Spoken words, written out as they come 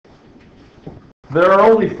There are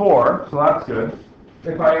only 4, so that's good.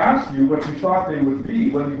 If I asked you what you thought they would be,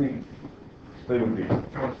 what do you think they would be?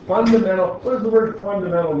 Fundamental. What does the word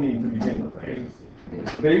fundamental mean to begin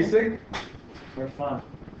with? Basic. Or fun.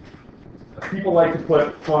 People like to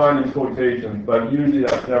put fun in quotations, but usually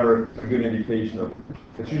that's never a good indication of.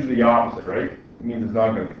 It's usually the opposite, right? It means it's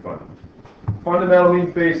not going to be fun. Fundamental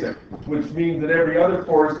means basic, which means that every other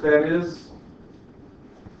force then is.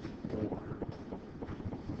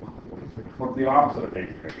 What's the opposite of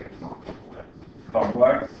basic?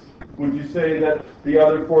 Complex. Would you say that the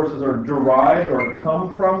other forces are derived or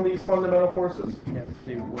come from these fundamental forces? Yes,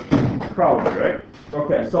 they would. Probably, right?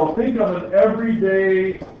 Okay, so think of an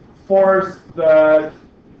everyday force that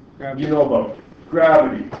you know about.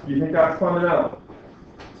 Gravity. Do you think that's fundamental?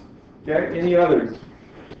 Okay, any others?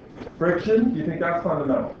 Friction, do you think that's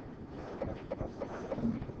fundamental?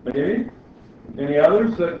 Maybe? Any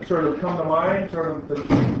others that sort of come to mind?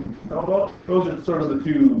 Those are sort of the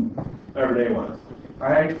 2 everyday ones.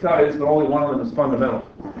 I can tell you that only one of them is fundamental.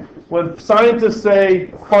 When scientists say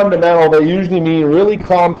fundamental, they usually mean really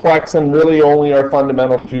complex and really only are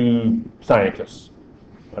fundamental to scientists,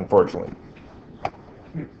 unfortunately.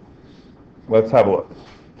 Let's have a look.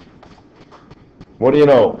 What do you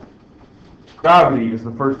know? Gravity is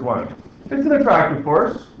the first one. It's an attractive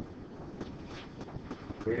force.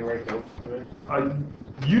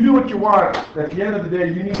 You do what you want. At the end of the day,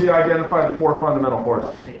 you need to identify the 4 fundamental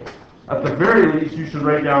forces. At the very least, you should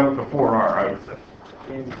write down what the 4 are, I would say.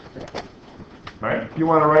 Right? If you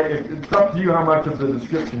want to write, it's up to you how much of the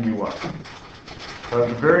description you want. But at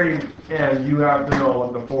the very end, you have to know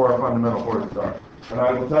what the 4 fundamental forces are. And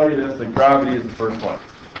I will tell you this, that gravity is the first one.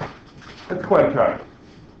 It's quite attractive.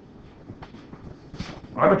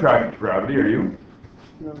 I'm attracted to gravity, are you?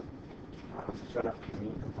 No.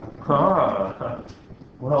 Ah,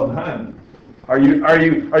 well done. Are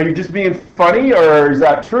you just being funny, or is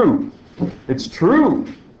that true? It's true.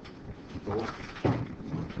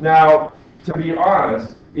 Now, to be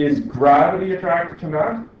honest, is gravity attracted to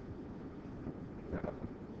matter?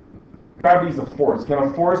 Gravity is a force. Can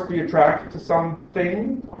a force be attracted to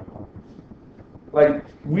something? Like,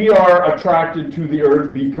 we are attracted to the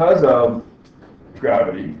Earth because of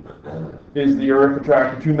gravity. Is the Earth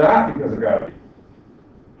attracted to Matt because of gravity?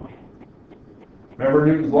 Remember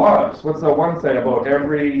Newton's laws. What's the one say about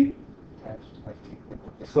every...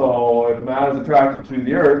 So if Matt is attracted to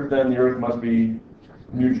the Earth, then the Earth must be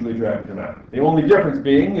mutually attracted to Matt. The only difference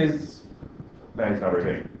being is Matt's not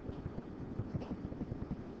very big.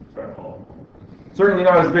 Certainly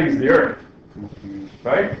not as big as the Earth.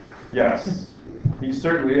 Right? Yes. He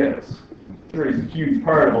certainly is. Sure, he's a huge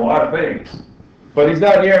part of a lot of things. But he's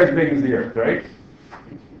not near as big as the Earth, right?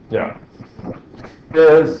 Yeah.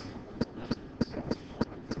 Is...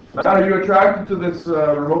 Are you attracted to this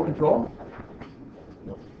remote control?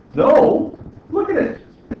 No. Look at it.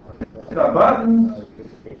 It's got buttons.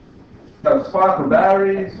 It's got a spot for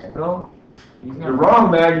batteries. No. You're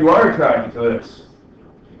wrong, man. You are attracted to this.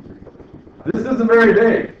 This isn't very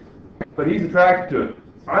big, but he's attracted to it.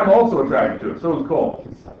 I'm also attracted to it. So is Cole.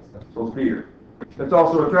 So is Peter. It's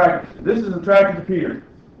also attracted. This is attracted to Peter.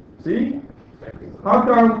 See? How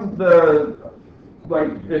come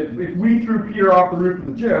if we threw Peter off the roof of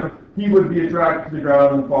the gym, he would be attracted to the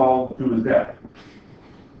ground and fall to his death?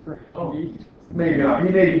 Oh, maybe not. He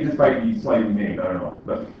maybe just might be slightly maimed. I don't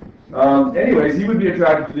know. But anyways, he would be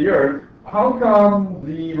attracted to the Earth. How come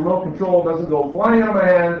the remote control doesn't go flying out of my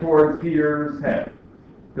hand towards Peter's head?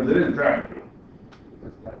 Because it is attracted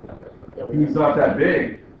to him. He's not that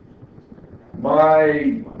big.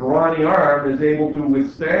 My brawny arm is able to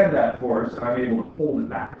withstand that force, and I'm able to hold it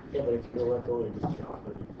back. Yeah, but if you let go of this job.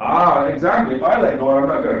 Ah, exactly. If I let go, I'm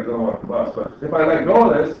not going to go off the bus, but if I let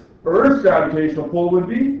go of this, Earth's gravitational pull would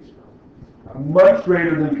be much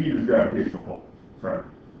greater than Peter's gravitational pull. Right.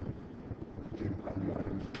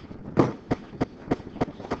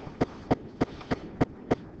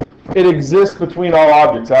 It exists between all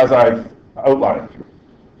objects, as I've outlined.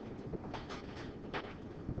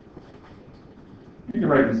 You can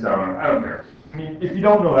write this down. I don't care. I mean, if you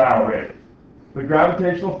don't know that already. The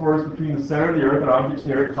gravitational force between the center of the Earth and objects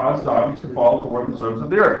near it causes objects to fall toward the surface of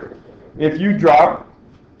the Earth. If you drop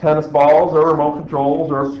tennis balls or remote controls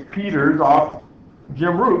or Peters off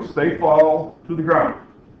gym roofs, they fall to the ground.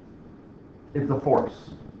 It's a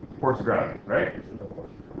force of gravity, right?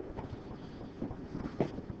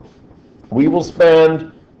 We will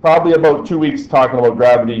spend probably about 2 weeks talking about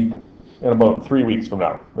gravity in about 3 weeks from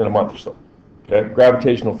now, in a month or so. Okay,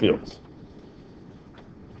 gravitational fields.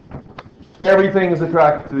 Everything is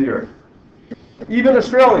attracted to the Earth. Even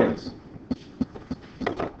Australians.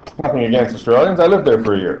 Nothing against Australians. I lived there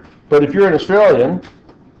for a year. But if you're an Australian,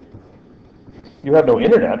 you have no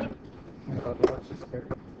internet.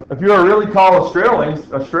 If you're a really tall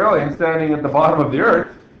Australian standing at the bottom of the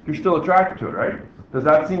earth, you're still attracted to it, right? Does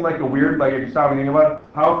that seem like a weird, like, if you stop and think about it,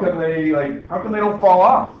 how come they don't fall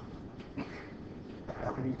off?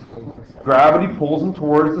 Gravity pulls them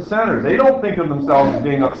towards the center. They don't think of themselves as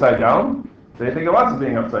being upside down. They think of us as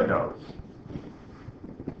being upside down.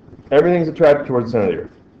 Everything's attracted towards the center of the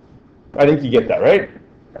earth. I think you get that, right?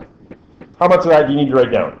 How much of that do you need to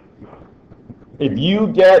write down? If you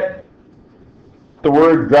get the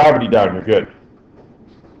word gravity down, you're good.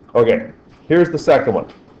 Okay, here's the second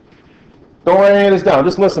one. Don't write any of this down.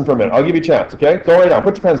 Just listen for a minute. I'll give you a chance, okay? Don't write it down.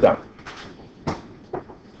 Put your pens down.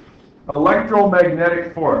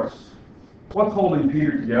 Electromagnetic force. What's holding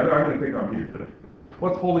Peter together? I'm going to pick on Peter today.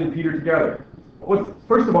 What's holding Peter together?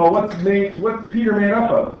 First of all, what's Peter made up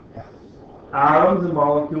of? Atoms and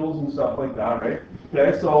molecules and stuff like that, right?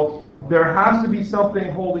 Okay, so there has to be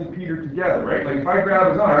something holding Peter together, right? Like if I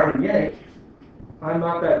grab his arm and yank, I'm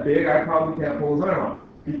not that big, I probably can't pull his arm off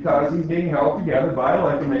because he's being held together by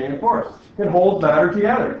electromagnetic force. It holds matter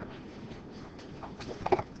together.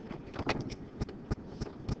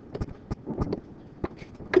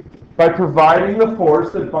 By providing the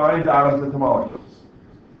force that binds atoms into molecules.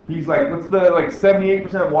 He's like, what's the,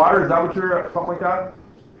 78% water? Is that what you're, something like that?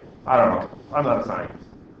 I don't know. I'm not a scientist.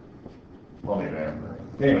 Well, maybe I am.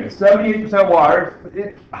 Anyway, 78%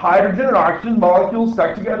 water, hydrogen and oxygen molecules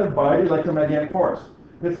stuck together by the electromagnetic force.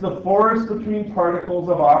 It's the force between particles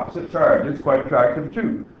of opposite charge. It's quite attractive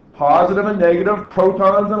too. Positive and negative,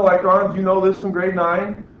 protons and electrons, you know this from grade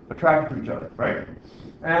 9, attracted to each other, right?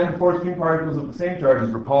 And the force between particles of the same charge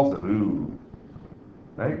is repulsive. Ooh.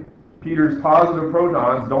 Right? Peter's positive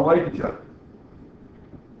protons don't like each other.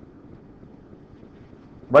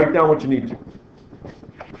 Write down what you need to.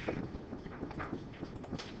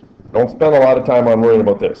 Don't spend a lot of time on worrying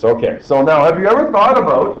about this. Okay, so now have you ever thought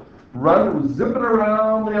about zipping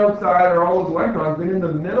around the outside or all those electrons, and in the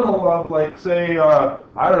middle of, like, say, I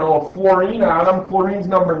don't know, a fluorine atom, fluorine's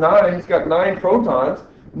number 9, it's got 9 protons.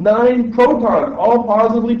 9 protons, all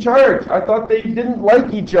positively charged. I thought they didn't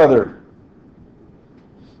like each other.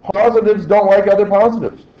 Positives don't like other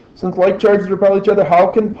positives. Since like charges repel each other, how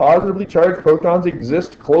can positively charged protons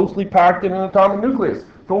exist closely packed in an atomic nucleus?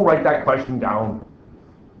 Don't write that question down.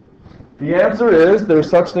 The answer is there's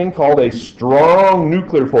such thing called a strong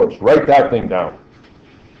nuclear force. Write that thing down.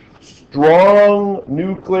 Strong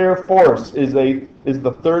nuclear force is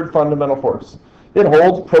the third fundamental force. It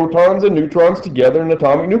holds protons and neutrons together in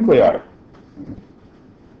atomic nuclei.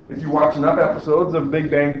 If you watch enough episodes of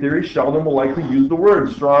Big Bang Theory, Sheldon will likely use the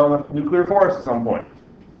word strong nuclear force at some point.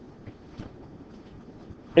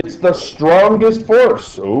 It's the strongest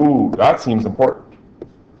force. Ooh, that seems important.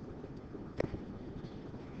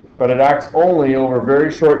 But it acts only over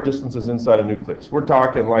very short distances inside a nucleus. We're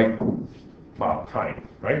talking like, well, tiny,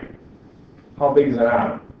 right? How big is an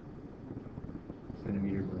atom?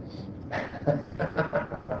 Centimeter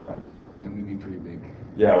and we'd be pretty big.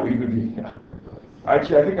 Yeah, we would be. Yeah.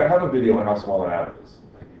 Actually, I think I have a video on how small an atom is.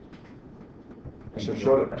 I should have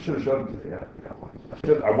showed it. I should have showed it today.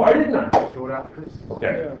 Yeah. Why didn't I? Show it after this?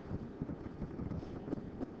 Okay. Yeah.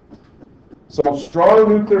 So strong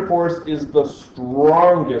nuclear force is the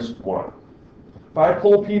strongest one. If I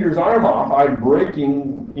pull Peter's arm off, I'm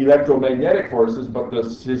breaking electromagnetic forces, but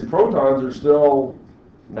his protons are still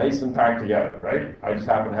nice and packed together, right? I just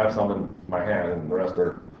happen to have some in my hand, and the rest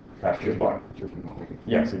are attached to his body.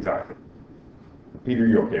 Yes, exactly. Peter,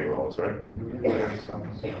 you're okay with all this, right?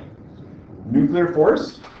 Nuclear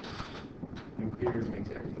force? Nuclear makes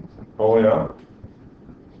everything. Oh, yeah?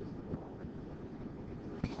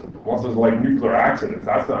 Once there's like nuclear accidents,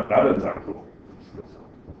 that doesn't sound cool.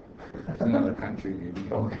 It's another country, maybe.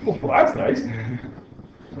 Oh, well, that's nice.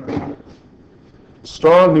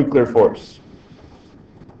 Strong nuclear force.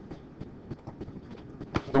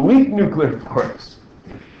 The weak nuclear force.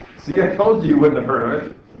 See, I told you wouldn't have heard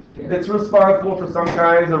of it. It's responsible for some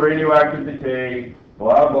kinds of radioactive decay,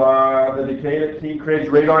 blah, blah. The decay that creates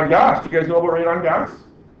radon gas. Do you guys know about radon gas?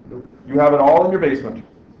 You have it all in your basement.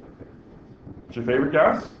 It's your favorite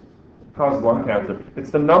gas? Causes lung cancer.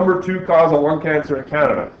 It's the number 2 cause of lung cancer in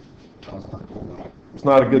Canada. It's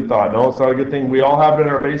not a good thought. No, it's not a good thing. We all have it in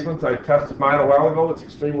our basements. I tested mine a while ago. It's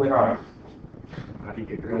extremely high. How do you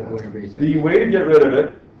get rid of it? The way to get rid of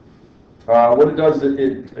it, what it does,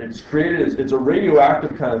 it's created, it's a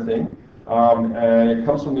radioactive kind of thing, and it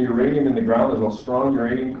comes from the uranium in the ground. There's a strong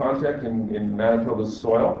uranium content in Manitoba's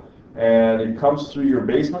soil, and it comes through your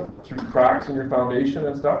basement, through cracks in your foundation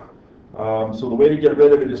and stuff, So the way to get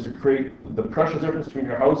rid of it is to create the pressure difference between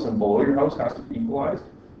your house and below your house has to be equalized.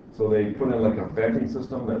 So they put in like a venting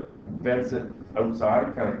system that vents it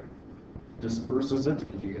outside, kind of disperses it.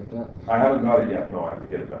 Did you get that? I haven't got it yet. No, I have to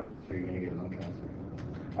get it done. So you're gonna get lung cancer.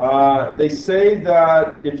 They say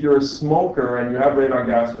that if you're a smoker and you have radon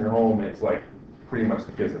gas in your home, it's like pretty much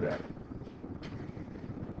the kiss of death.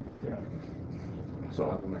 Yeah. So.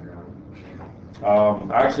 Up on the ground.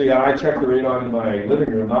 Actually, I checked the radon in my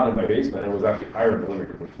living room, not in my basement. It was actually higher in the living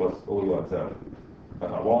room, which was a little unsettling. I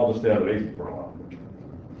thought, well, I'll just stay out of the basement for a while.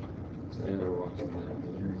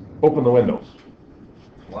 Open the windows.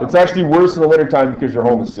 Wow. It's actually worse in the wintertime because your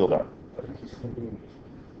home is sealed up.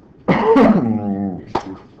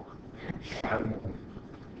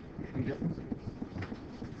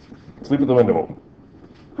 Sleep with the window open.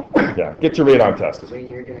 Yeah, get your radon tested.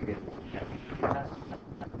 Wait, you're gonna get.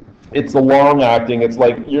 It's the long acting. It's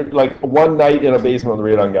like you're like one night in a basement with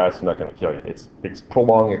radon gas is not going to kill you. It's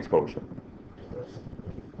prolonged exposure.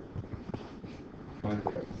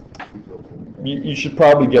 You should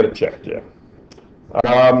probably get it checked. Yeah.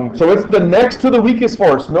 So it's the next to the weakest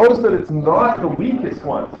force. Notice that it's not the weakest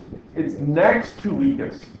one. It's next to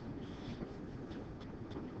weakest.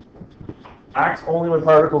 Acts only when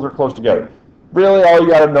particles are close together. Really, all you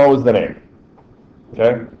got to know is the name.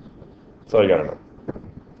 Okay? That's all you got to know.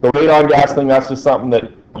 The radon gas thing, that's just something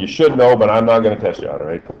that you should know, but I'm not going to test you on it,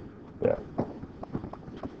 right? Yeah.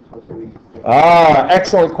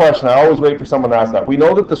 Excellent question. I always wait for someone to ask that. We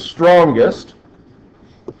know that the strongest,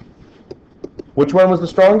 which one was the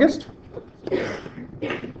strongest?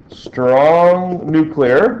 Strong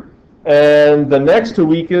nuclear. And the next to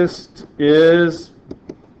weakest is,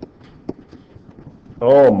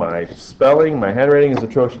 oh, my spelling, my handwriting is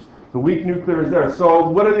atrocious. The weak nuclear is there. So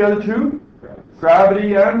what are the other two?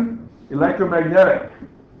 Gravity and electromagnetic.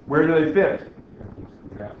 Where do they fit?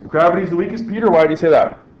 Gravity is the weakest. Peter, why do you say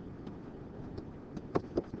that?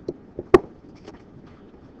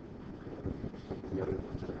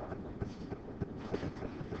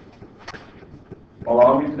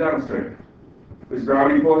 Allow me to demonstrate. Is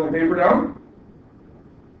gravity pulling the paper down?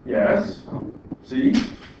 Yes. See?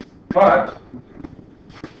 But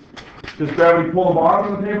does gravity pull the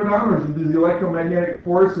bottom of the paper down, or does the electromagnetic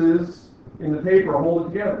forces in the paper hold it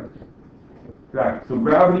together? Exactly. So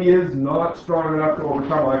gravity is not strong enough to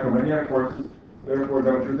overcome electromagnetic forces. Therefore, is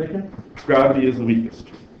that what you're thinking? Gravity is the weakest.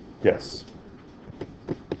 Yes.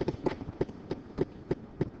 Did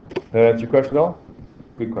that answer your question, Al?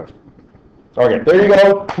 Good question. Okay, there you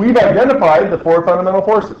go. We've identified the four fundamental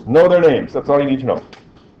forces. Know their names. That's all you need to know.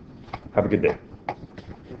 Have a good day.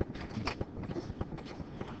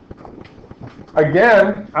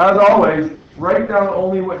 Again, as always, write down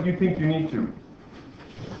only what you think you need to.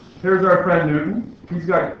 Here's our friend Newton. He's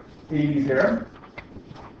got 80s hair.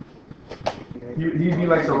 He'd be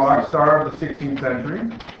like the rock star of the 16th century.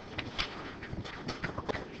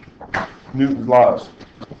 Newton's laws.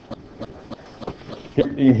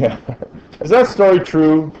 Yeah. Is that story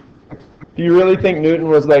true? Do you really think Newton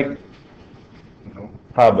was like... No.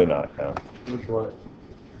 Probably not, no. Which one?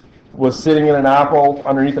 Was sitting in an apple,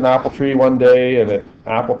 underneath an apple tree one day, and an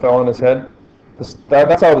apple fell on his head?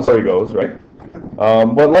 That's how the story goes, right?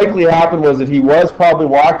 What likely happened was that he was probably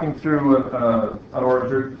walking through an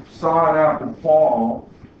orchard, saw an apple fall.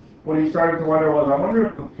 What he started to wonder was, I wonder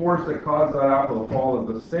if the force that caused that apple to fall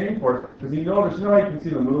is the same force, because he noticed, you know how you can see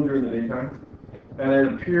the moon during the daytime? And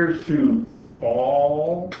it appears to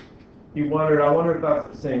fall. He wondered, I wonder if that's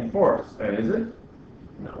the same force. And is it?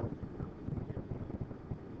 No.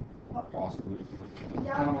 Possibly.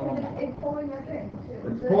 Yeah, because it's pulling a thing, too.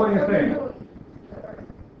 It's pulling a thing.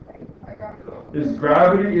 I got it. Is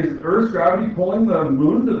Earth's gravity pulling the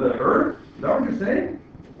moon to the Earth? Is that what you're saying?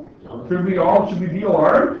 Should we be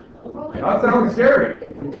alarmed? That sounds scary.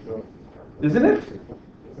 Isn't it?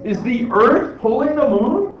 Is the Earth pulling the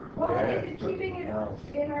moon? Well, it's keeping it in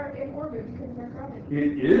orbit because of our gravity.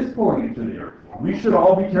 It is pulling it to the Earth. We should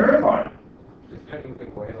all be terrified. It's kind of a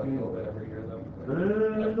big way, like a little bit every year, though.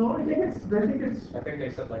 No, I think it's. I think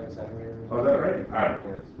they said like a centimeter. Oh, is that right? I don't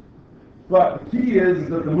know. But the key is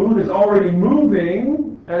that the moon is already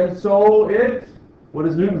moving, and so what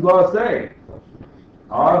does Newton's law say?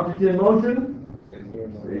 Object in motion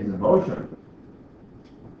stays in motion.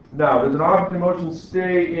 Now, does an object in motion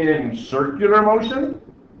stay in circular motion?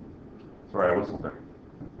 Sorry, I wasn't there.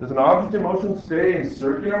 Does an object in motion stay in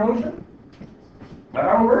circular motion? Is that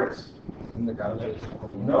how it works? In the galaxy.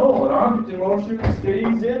 No, an object in motion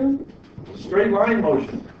stays in straight line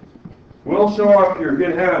motion. We'll show off your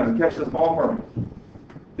good hands and catch this ball for me.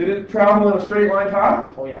 Did it travel in a straight line path?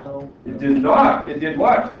 Oh, yeah. It did not. It did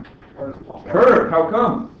what? Curve. How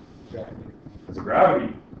come? It's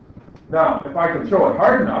gravity. Now, if I can throw it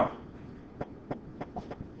hard enough,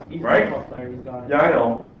 right? Yeah, I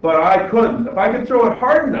know. But I couldn't. If I could throw it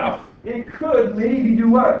hard enough, it could maybe do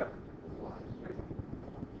what?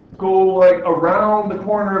 Go like around the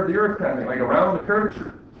corner of the earth, kind of, like around the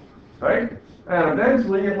curvature, right? And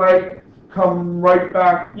eventually it might come right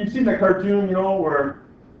back. You've seen that cartoon, you know, where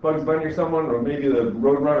Bugs Bunny or someone, or maybe the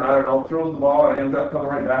Roadrunner, I don't know, throws the ball and it ends up coming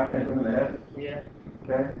right back and him in the head. Yeah.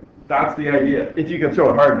 Okay? That's the idea. If you can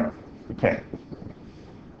throw it hard enough. You can.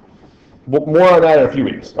 More on that in a few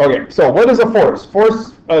weeks. Okay, so what is a force?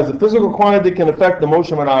 Force is a physical quantity that can affect the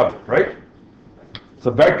motion of an object, right? It's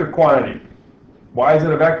a vector quantity. Why is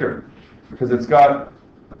it a vector? Because it's got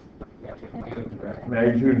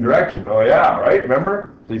magnitude and direction. Oh yeah, right?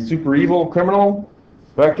 Remember? The super evil criminal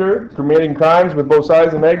vector committing crimes with both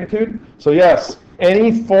size and magnitude? So yes,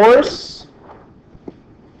 any force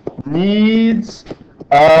needs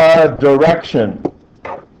a direction.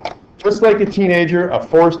 Just like a teenager, a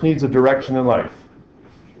force needs a direction in life.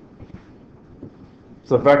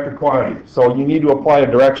 It's a vector quantity, so you need to apply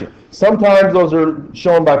a direction. Sometimes those are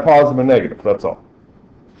shown by positive and negative, that's all.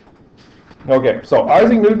 Okay, so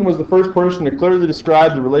Isaac Newton was the first person to clearly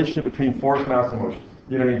describe the relationship between force, mass, and motion.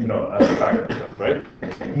 You don't need to know that, that's the fact,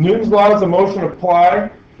 right? Newton's laws of motion apply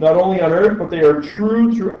not only on Earth, but they are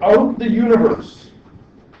true throughout the universe.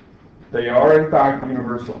 They are, in fact,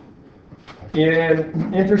 universal.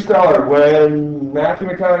 In Interstellar, when Matthew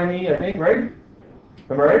McConaughey, I think, right?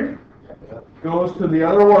 Am I right? Goes to the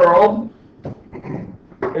other world,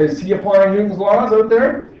 is he applying Newton's laws out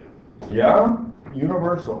there? Yeah,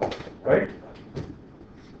 universal, right?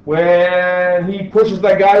 When he pushes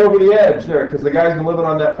that guy over the edge there, because the guy's been living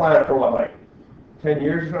on that planet for what, like 10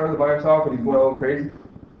 years or something by himself, and he's going a little crazy?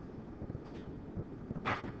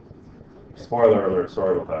 Spoiler alert,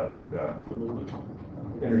 sorry about that. Yeah.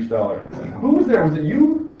 Interstellar. Who was there? Was it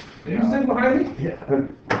you? Did you sit behind me? Yeah.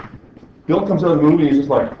 Bill comes out of the movie and he's just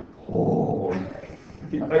like, oh.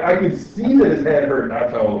 I could see that his head hurt.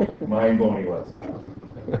 That's how mind-blowing he was.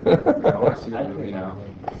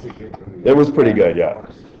 It was pretty good, yeah.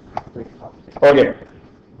 Okay.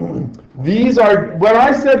 These are, when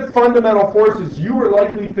I said fundamental forces, you were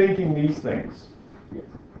likely thinking these things.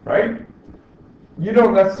 Right? You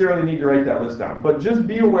don't necessarily need to write that list down, but just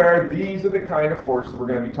be aware these are the kind of forces we're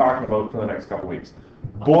going to be talking about for the next couple weeks.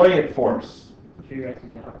 Buoyant force. Should you write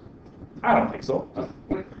it down? I don't think so.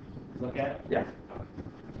 Look at it? Yeah.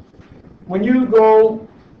 When you go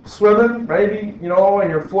swimming, maybe, you know,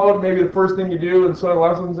 and you're floating, maybe the first thing you do in swimming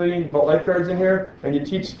lessons, you put lifeguards in here, and you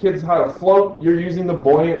teach kids how to float, you're using the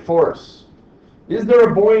buoyant force. Is there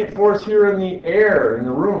a buoyant force here in the air, in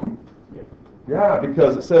the room? Yeah,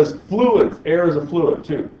 because it says fluids. Air is a fluid,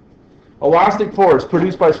 too. Elastic force,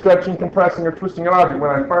 produced by stretching, compressing, or twisting an object.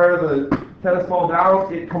 When I fire the tennis ball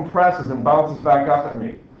down, it compresses and bounces back up at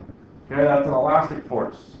me. Okay, that's an elastic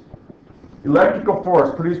force. Electrical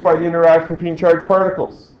force, produced by the interaction between charged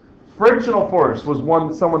particles. Frictional force was one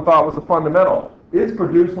that someone thought was a fundamental. It's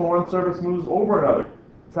produced when one surface moves over another.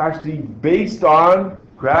 It's actually based on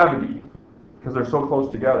gravity, because they're so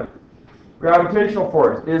close together. Gravitational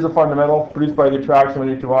force is a fundamental, produced by the attraction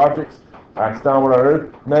between two objects, acts downward on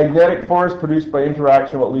Earth. Magnetic force, produced by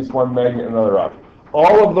interaction with at least one magnet and another object.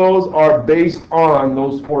 All of those are based on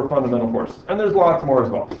those four fundamental forces. And there's lots more as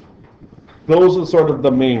well. Those are sort of the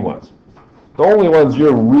main ones. The only ones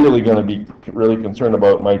you're really going to be really concerned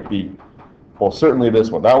about might be, well, certainly this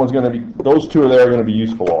one. That one's going to be, those two are there are going to be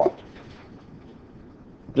useful a lot.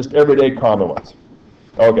 Just everyday common ones.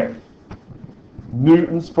 Okay.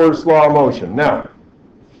 Newton's first law of motion. Now,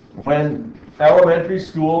 when elementary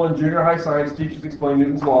school and junior high science teachers explain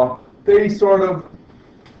Newton's law, they sort of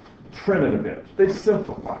trim it a bit. They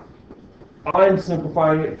simplify. I'm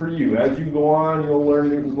simplifying it for you. As you go on, you'll learn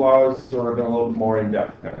Newton's laws sort of in a little bit more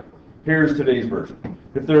in-depth. Here's today's version.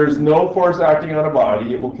 If there is no force acting on a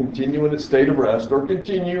body, it will continue in its state of rest or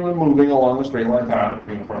continue in moving along a straight line path with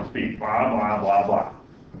uniform speed. Blah, blah, blah, blah.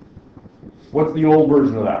 What's the old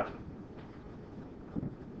version of that?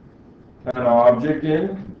 An object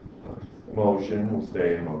in motion will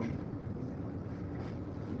stay in motion.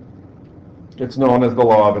 It's known as the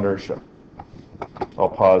law of inertia. I'll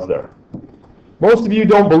pause there. Most of you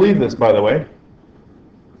don't believe this, by the way.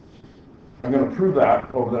 I'm going to prove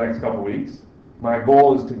that over the next couple of weeks. My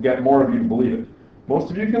goal is to get more of you to believe it. Most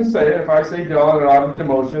of you can say it. If I say Dylan, an object in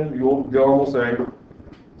motion, Dylan will say,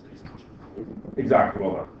 exactly,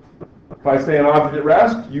 well done. If I say an object at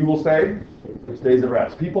rest, you will say, it stays at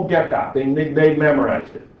rest. People get that. They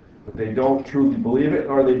memorized it. but they don't truly believe it,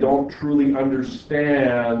 or they don't truly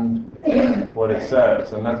understand what it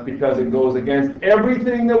says. And that's because it goes against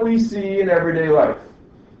everything that we see in everyday life.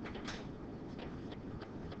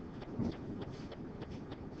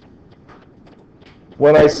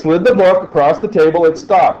 When I slid the book across the table, it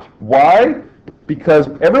stopped. Why? Because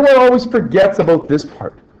everyone always forgets about this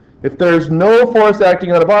part. If there's no force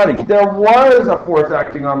acting on a body, there was a force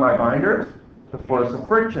acting on my binder, the force of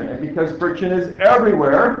friction. And because friction is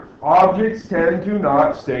everywhere, objects tend to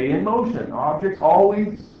not stay in motion. Objects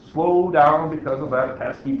always slow down because of that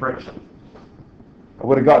pesky friction. I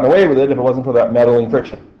would have gotten away with it if it wasn't for that meddling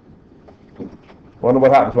friction. Wonder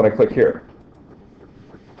what happens when I click here.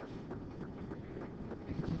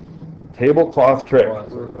 Tablecloth trick.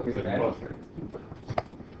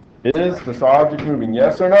 Is this object moving?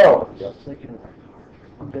 Yes or no?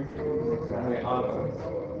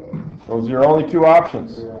 Those are your only two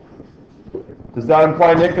options. Does that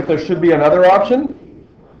imply, Nick, that there should be another option?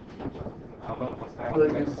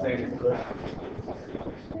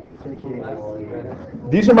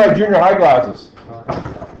 These are my junior high glasses.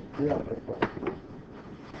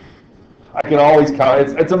 I can always count.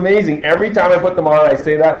 It's amazing. Every time I put them on, I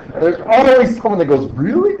say that. And there's always someone that goes,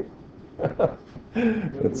 really?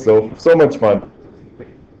 It's so much fun.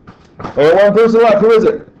 Okay, one person left. Who is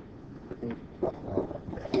it?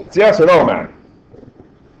 It's yes or no, man?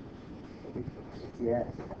 Yes.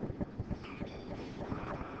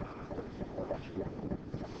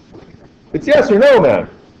 It's yes or no, man?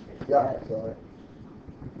 Yeah.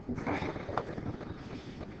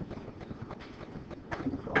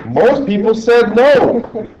 Most people said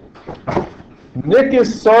no. Nick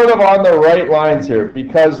is sort of on the right lines here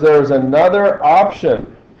because there's another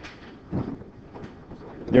option.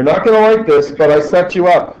 You're not going to like this, but I set you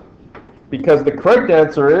up. Because the correct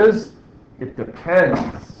answer is, it depends.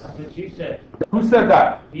 That's what you said. Who said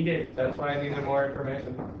that? He did. That's why I needed more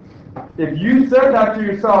information. If you said that to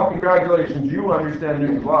yourself, congratulations, you understand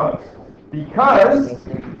Newton's laws. Because,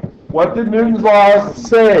 what did Newton's laws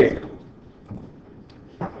say?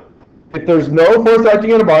 If there's no force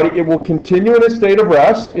acting on a body, it will continue in a state of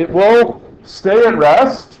rest, it will stay at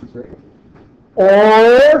rest,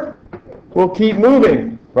 or will keep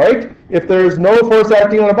moving, right? If there's no force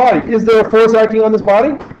acting on a body, is there a force acting on this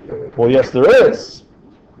body? Well, yes, there is.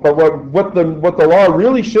 But what the law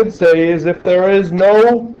really should say is if there is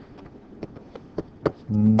no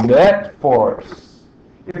net force.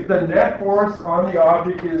 If the net force on the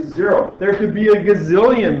object is zero, there could be a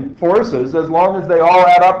gazillion forces as long as they all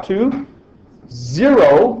add up to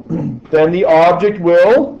zero, then the object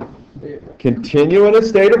will continue in a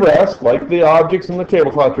state of rest, like the objects in the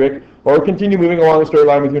tablecloth trick, or continue moving along a straight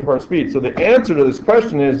line with uniform speed. So the answer to this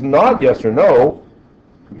question is not yes or no,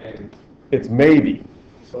 Maybe. it's maybe.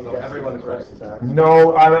 So no, everyone's right.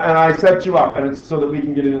 No, and I set you up, and it's so that we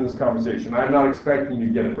can get into this conversation. I'm not expecting you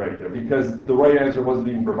to get it right there, because the right answer wasn't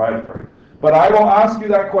even provided for you. But I will ask you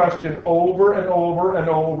that question over and over and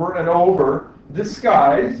over and over,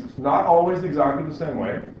 disguised, not always exactly the same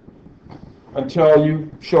way, until you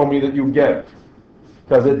show me that you get it.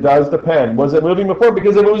 Because it does depend. Was it moving before?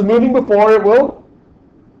 Because if it was moving before, it will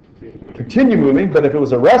continue moving, but if it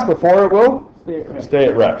was at rest before, it will stay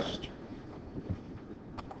at rest.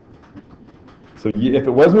 So if it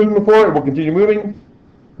was moving before, it will continue moving.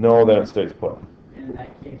 No, then it stays put. In that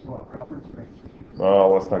case, what reference frame? Well,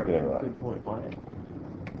 let's not get into that. Good point, Brian.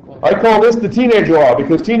 I call this the teenager law,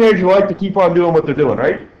 because teenagers like to keep on doing what they're doing,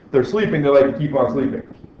 right? If they're sleeping, they like to keep on sleeping.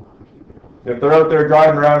 If they're out there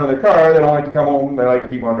driving around in their car, they don't like to come home, they like to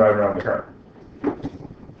keep on driving around in the car.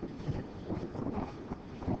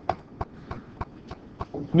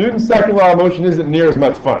 Newton's second law of motion isn't near as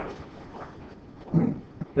much fun.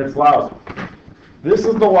 It's lousy. This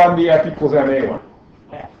is the one, the F equals ma one.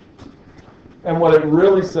 And what it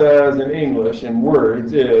really says in English, in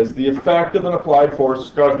words, is the effect of an applied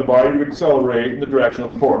force causes the body to accelerate in the direction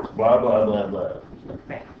of the force. Blah, blah, blah, blah.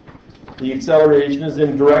 The acceleration is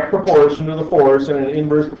in direct proportion to the force and in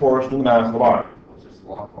inverse proportion to the mass of the body.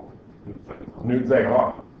 Newton's second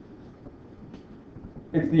law.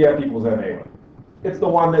 It's the F equals ma one. It's the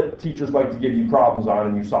one that teachers like to give you problems on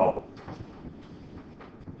and you solve them.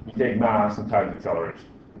 You take mass and times acceleration.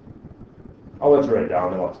 I'll let you write it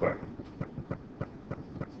down and I'll explain.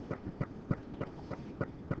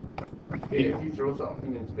 Hey, if you throw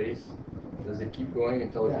something in space, does it keep going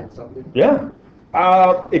until it hits something? Yeah.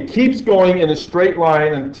 It keeps going in a straight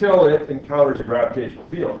line until it encounters a gravitational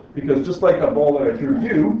field. Because just like a ball that I threw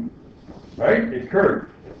you, right, it's curved.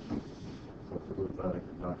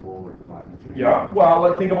 Yeah, well,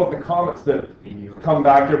 let's think about the comets that come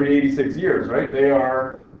back every 86 years, right? They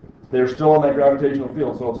are they're still in that gravitational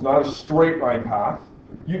field, so it's not a straight line path.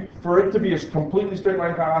 For it to be a completely straight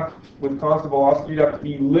line path with constant velocity, you'd have to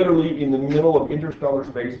be literally in the middle of interstellar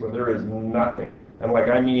space where there is nothing. And like,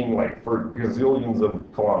 I mean like for gazillions of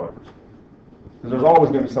kilometers. Because there's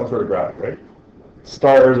always going to be some sort of gravity, right?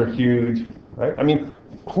 Stars are huge, right? I mean,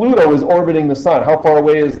 Pluto is orbiting the sun. How far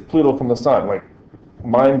away is Pluto from the sun? Like,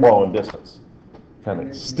 mind-blowing distance. Kind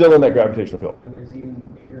of still in that gravitational field. There's even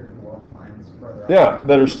bigger dwarf planets further up. Yeah,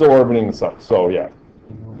 that are still orbiting the sun. So, yeah.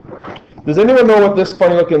 Does anyone know what this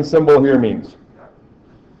funny-looking symbol here means?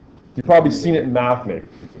 You've probably seen it in math, maybe.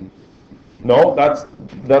 No, that's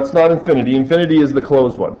not infinity. Infinity is the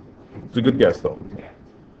closed one. It's a good guess, though.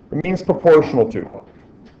 It means proportional to.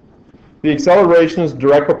 The acceleration is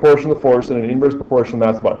direct proportion to the force, and an inverse proportion,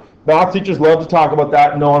 that's what. Math teachers love to talk about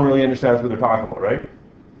that. No one really understands what they're talking about, right?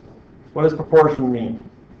 What does proportion mean?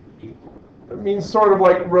 It means sort of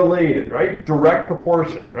like related, right? Direct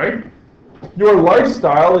proportion, right? Your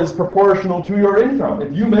lifestyle is proportional to your income.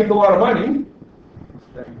 If you make a lot of money,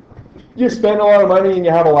 you spend a lot of money and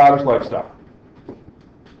you have a lavish lifestyle.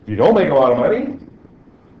 If you don't make a lot of money,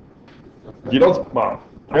 you don't, well,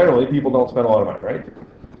 generally people don't spend a lot of money, right?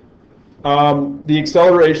 The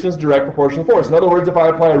acceleration is direct proportional to force. In other words, if I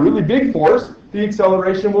apply a really big force, the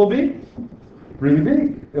acceleration will be really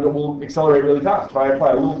big, and it will accelerate really fast. If I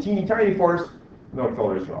apply a little teeny tiny force, no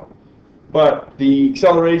acceleration at all. But the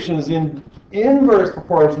acceleration is in inverse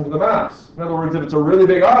proportion to the mass. In other words, if it's a really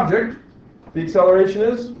big object, the acceleration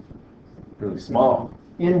is really small.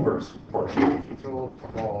 Inverse proportion. So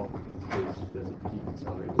small, does it keep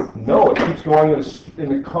accelerating? No, it keeps going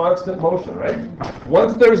in a constant motion, right?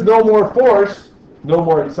 Once there's no more force, no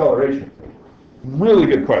more acceleration. Really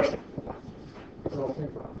good question.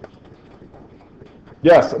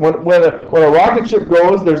 Yes, when a rocket ship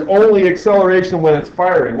goes, there's only acceleration when it's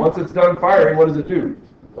firing. Once it's done firing, what does it do?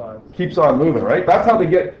 Keeps on moving, right? That's how they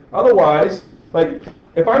get. Otherwise, like,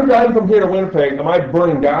 if I'm driving from here to Winnipeg, am I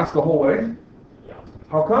burning gas the whole way?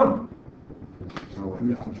 How come?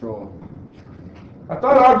 Control. I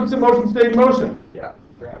thought objects in motion stay in motion. Yeah.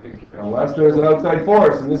 Gravity. Unless there's an outside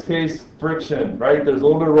force, in this case, friction, right? There's a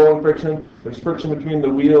little bit of rolling friction. There's friction between the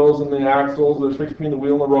wheels and the axles. There's friction between the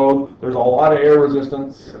wheel and the road. There's a lot of air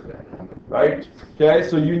resistance, right? Okay,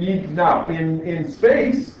 so you need, now, in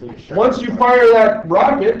space, once you fire that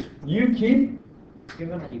rocket, you keep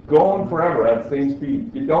going forever at the same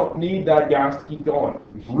speed. You don't need that gas to keep going.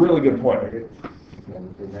 Really good point.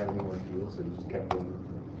 And didn't have any more fuel, so it just kept going.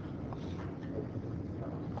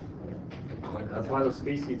 That's why those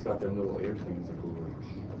space seats got them little air things that go over.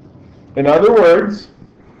 In other words,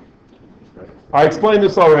 I explained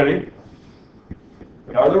this already.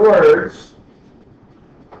 In other words,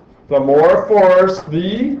 the more force,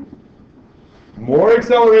 the more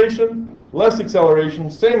acceleration, less acceleration,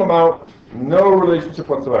 same amount, no relationship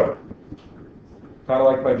whatsoever. Kind of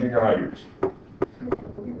like my junior high years.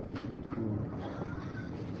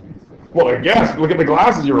 Well, I guess, look at the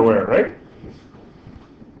glasses you were wearing, right?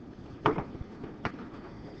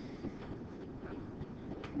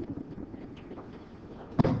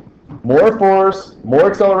 More force, more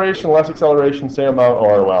acceleration, less acceleration, same amount,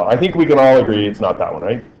 or, well, I think we can all agree it's not that one,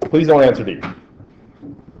 right? Please don't answer D.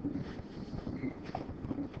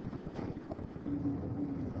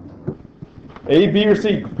 A, B, or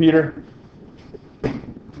C, Peter?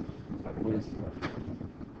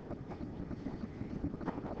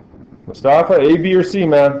 Mustafa, A, B, or C,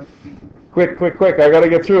 man? Quick, quick, quick, I gotta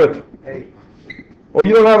get through it. Hey. Well,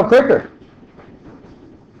 you don't have a clicker.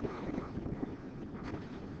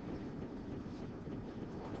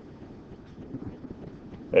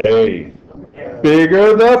 A.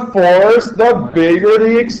 Bigger the force, the bigger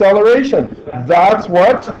the acceleration. That's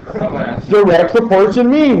what direct proportion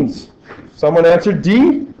means. Someone answered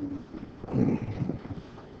D?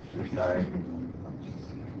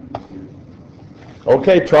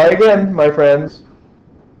 Okay, try again, my friends.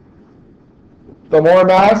 The more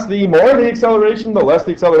mass, the more the acceleration, the less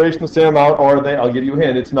the acceleration, the same amount, or I'll give you a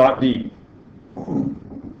hint, it's not D.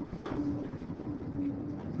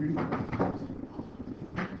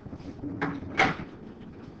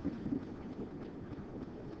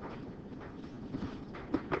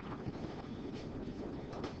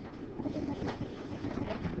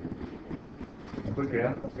 Quick,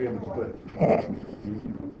 yeah? B?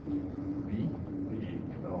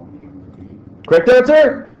 No. Correct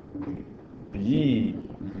answer? B.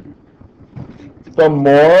 The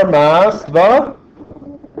more mass, the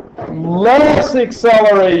less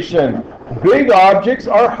acceleration. Big objects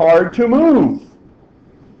are hard to move.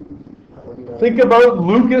 Think about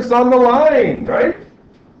Lucas on the line, right?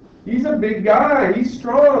 He's a big guy. He's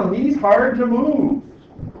strong. He's hard to move.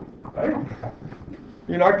 right?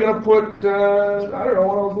 You're not going to put, I don't know,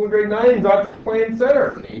 one of those little grade 9s on playing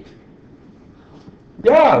center. Nate.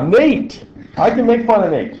 Yeah, Nate. I can make fun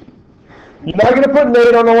of Nate. You're not going to put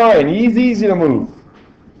Nate on the line. He's easy to move.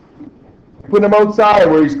 Put him outside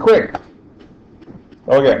where he's quick.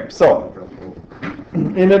 Okay, so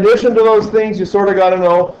in addition to those things, you sort of got to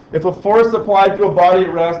know if a force applied to a body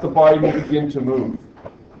at rest, the body will begin to move.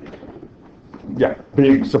 Yeah,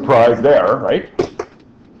 big surprise there, right?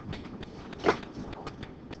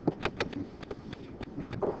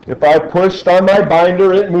 If I pushed on my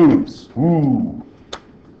binder, it moves. Ooh.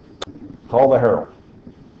 Call the herald.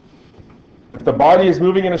 If the body is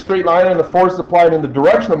moving in a straight line and the force is applied in the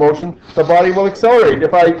direction of motion, the body will accelerate.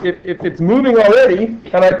 If it's moving already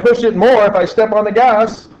and I push it more, if I step on the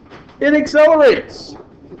gas, it accelerates.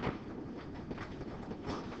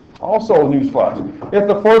 Also, newsflash. If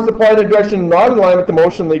the force applied in a direction not in line with the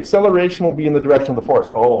motion, the acceleration will be in the direction of the force.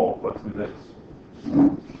 Oh, let's do this.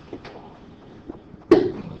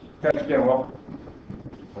 Catch again, Will.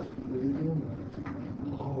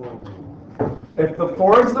 If the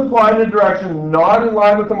force is applied in a direction not in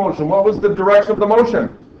line with the motion, what was the direction of the motion?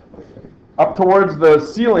 Up towards the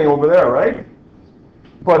ceiling over there, right?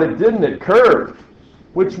 But it didn't, it curved.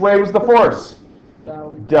 Which way was the force?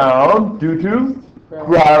 Down, due to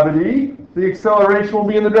gravity. The acceleration will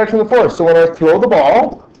be in the direction of the force. So when I throw the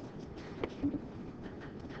ball,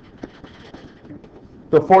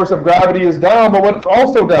 the force of gravity is down, but what's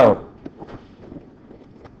also down?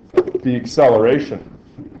 The acceleration.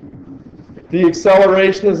 The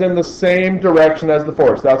acceleration is in the same direction as the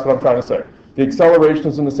force. That's what I'm trying to say. The acceleration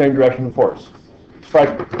is in the same direction as the force. If I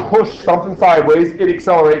push something sideways, it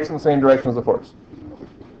accelerates in the same direction as the force.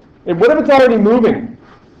 And what if it's already moving?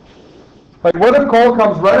 Like, what if Cole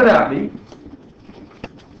comes running at me?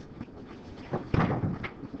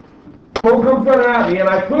 Cole comes running at me, and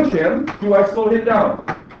I push him. Do I slow him down?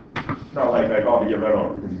 Not like I got to get rid of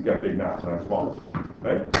him because he's got big mass and I'm small.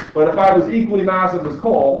 Right? But if I was equally massive as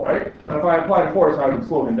Cole, right, and if I applied force, I would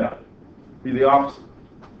slow him down. Be the opposite.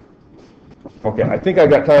 Okay, I think I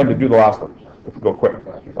got time to do the last one. Let's go quick.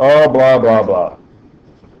 Oh, blah, blah, blah.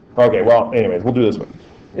 Okay, well, anyways, we'll do this one.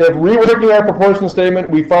 If reworking our proportional statement,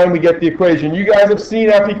 we find we get the equation. You guys have seen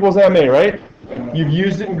F equals MA, right? You've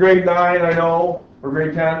used it in grade 9, I know, or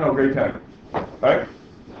grade 10, no, grade 10. Right?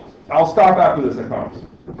 I'll stop after this, I promise.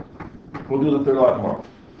 We'll do the third lot tomorrow.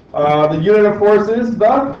 The unit of force is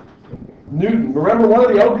the Newton. Remember, one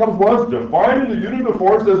of the outcomes was defining the unit of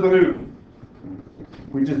force as the Newton.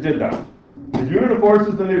 We just did that. The unit of force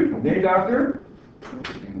is the Newton, named after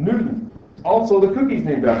Newton. Also, the cookie's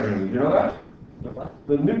named after him. Did you know that?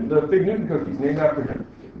 The Fig Newton cookies, named after him.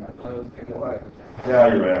 Yeah,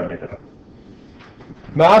 you're right. I made that up.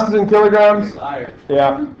 Mass is in kilograms.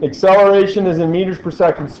 Yeah. Acceleration is in meters per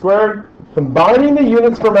second squared. Combining the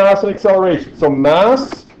units for mass and acceleration. So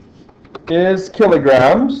mass is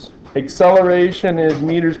kilograms. Acceleration is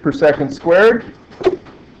meters per second squared.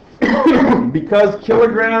 Because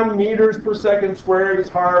kilogram meters per second squared is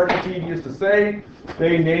hard and tedious to say,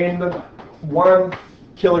 they named the 1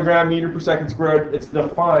 kilogram meter per second squared. It's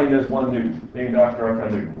defined as 1 Newton, named after our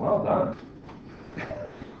friend Newton. Well done.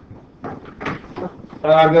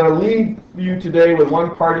 I'm going to leave you today with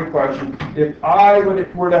one parting question. If I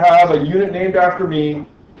were to have a unit named after me,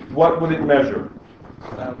 what would it measure?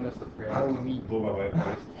 Whole wheat.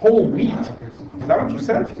 Whole wheat? Is that what you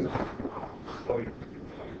said?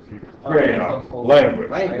 Great. Language.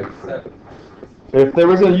 If there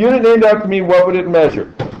was a unit named after me, what would it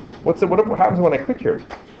measure? What happens when I click here?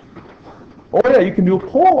 Oh yeah, you can do a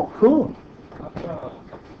poll. Cool.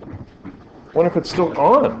 Wonder if it's still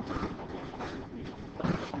on.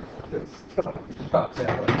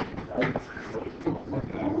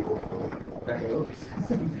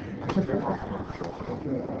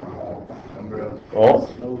 Oh.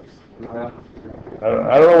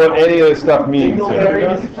 I don't know what any of this stuff means.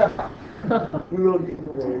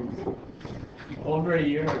 Over a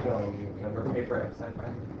year ago, you remember paper accent,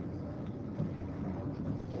 right?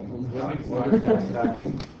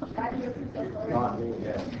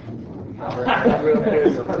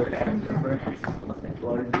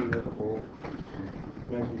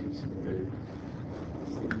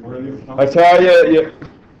 I tell you,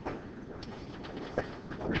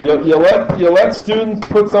 you let students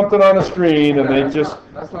put something on a screen and they just...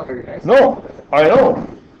 That's not very nice. No, I know.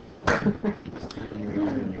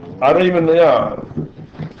 I don't even, yeah.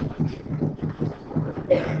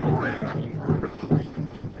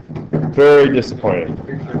 Very disappointing.